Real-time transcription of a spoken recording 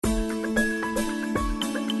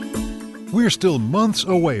We're still months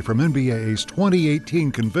away from NBAA's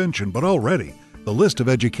 2018 convention, but already the list of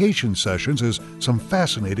education sessions is some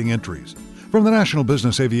fascinating entries. From the National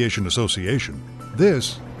Business Aviation Association,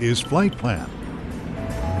 this is Flight Plan.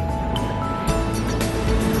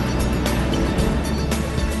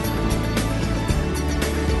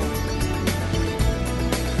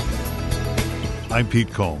 I'm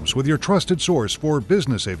Pete Combs with your trusted source for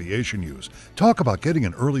business aviation news. Talk about getting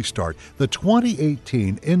an early start. The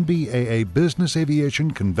 2018 NBAA Business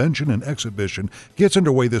Aviation Convention and Exhibition gets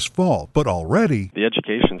underway this fall, but already the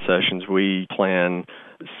education sessions we plan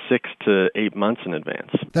 6 to 8 months in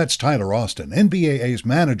advance. That's Tyler Austin, NBAA's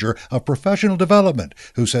Manager of Professional Development,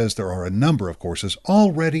 who says there are a number of courses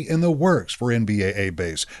already in the works for NBAA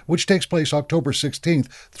Base, which takes place October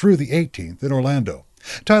 16th through the 18th in Orlando.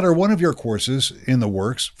 Tyler, one of your courses in the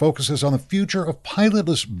works focuses on the future of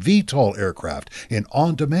pilotless VTOL aircraft in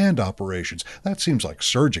on-demand operations. That seems like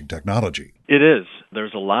surging technology. It is.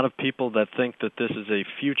 There's a lot of people that think that this is a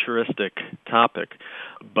futuristic topic,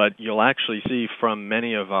 but you'll actually see from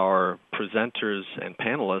many of our presenters and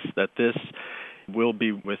panelists that this will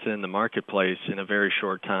be within the marketplace in a very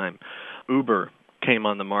short time. Uber came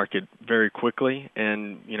on the market very quickly,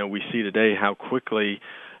 and we see today how quickly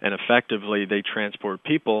and effectively they transport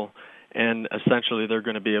people, and essentially they're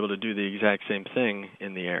going to be able to do the exact same thing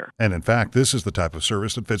in the air. And in fact, this is the type of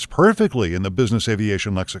service that fits perfectly in the business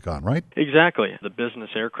aviation lexicon, right? Exactly. The business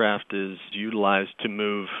aircraft is utilized to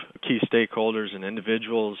move key stakeholders and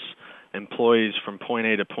individuals, employees from point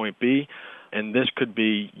A to point B, and this could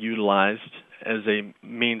be utilized as a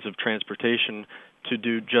means of transportation to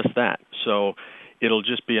do just that. So it'll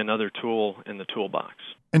just be another tool in the toolbox.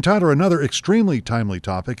 And Tyler, another extremely timely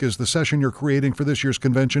topic is the session you're creating for this year's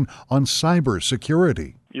convention on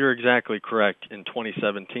cybersecurity. You're exactly correct. In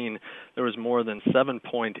 2017, there was more than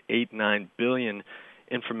 7.89 billion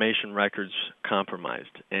information records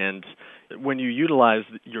compromised. And when you utilize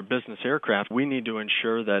your business aircraft, we need to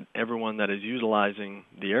ensure that everyone that is utilizing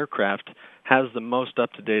the aircraft has the most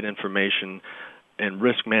up-to-date information and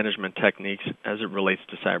risk management techniques as it relates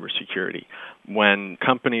to cybersecurity. When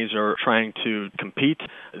companies are trying to compete,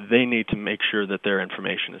 they need to make sure that their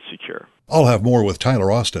information is secure. I'll have more with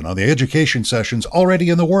Tyler Austin on the education sessions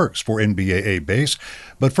already in the works for NBAA Base.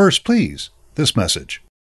 But first, please, this message.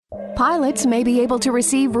 Pilots may be able to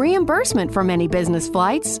receive reimbursement for many business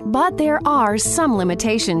flights, but there are some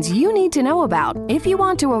limitations you need to know about if you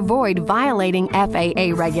want to avoid violating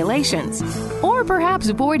FAA regulations, or perhaps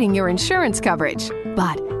voiding your insurance coverage.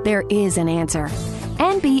 But there is an answer.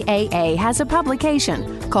 NBAA has a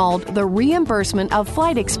publication called The Reimbursement of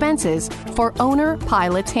Flight Expenses for Owner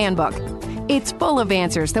Pilot's Handbook. It's full of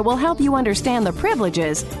answers that will help you understand the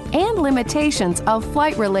privileges and limitations of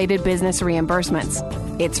flight-related business reimbursements.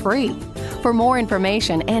 It's free. For more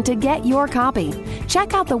information and to get your copy,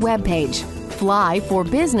 check out the webpage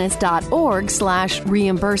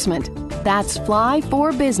flyforbusiness.org/reimbursement. That's Fly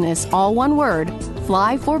for Business, all one word,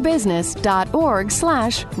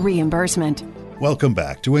 flyforbusiness.org/reimbursement. Welcome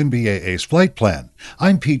back to NBAA's Flight Plan.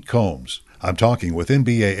 I'm Pete Combs. I'm talking with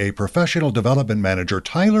NBAA Professional Development Manager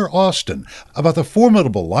Tyler Austin about the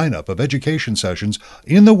formidable lineup of education sessions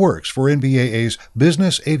in the works for NBAA's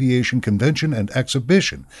Business Aviation Convention and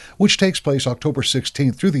Exhibition, which takes place October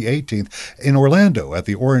 16th through the 18th in Orlando at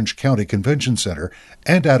the Orange County Convention Center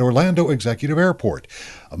and at Orlando Executive Airport.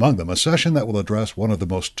 Among them, a session that will address one of the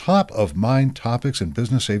most top-of-mind topics in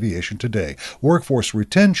business aviation today, workforce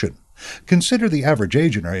retention. Consider the average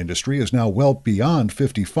age in our industry is now well beyond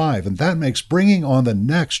 55, and that makes bringing on the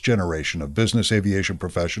next generation of business aviation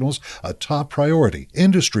professionals a top priority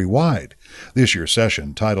industry-wide. This year's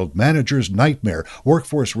session, titled Manager's Nightmare,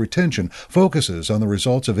 Workforce Retention, focuses on the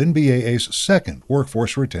results of NBAA's second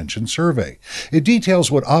Workforce Retention Survey. It details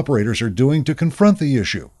what operators are doing to confront the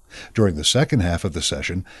issue. During the second half of the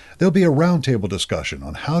session, there'll be a roundtable discussion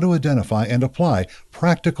on how to identify and apply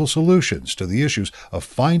practical solutions to the issues of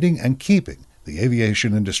finding and keeping the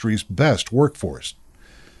aviation industry's best workforce.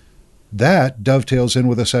 That dovetails in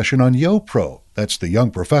with a session on YoPro. That's the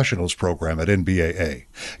Young Professionals program at NBAA.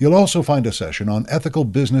 You'll also find a session on ethical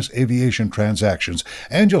business aviation transactions,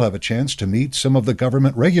 and you'll have a chance to meet some of the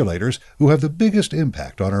government regulators who have the biggest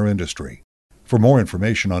impact on our industry. For more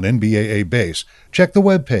information on NBAA Base, check the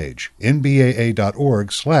webpage,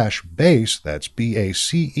 nbaa.org/base, that's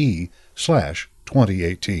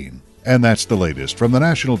BACE/2018. And that's the latest from the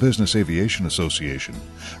National Business Aviation Association.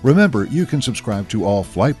 Remember, you can subscribe to all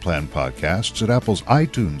Flight Plan podcasts at Apple's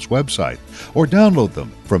iTunes website or download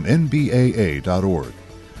them from nbaa.org.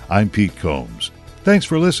 I'm Pete Combs. Thanks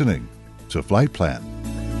for listening to Flight Plan.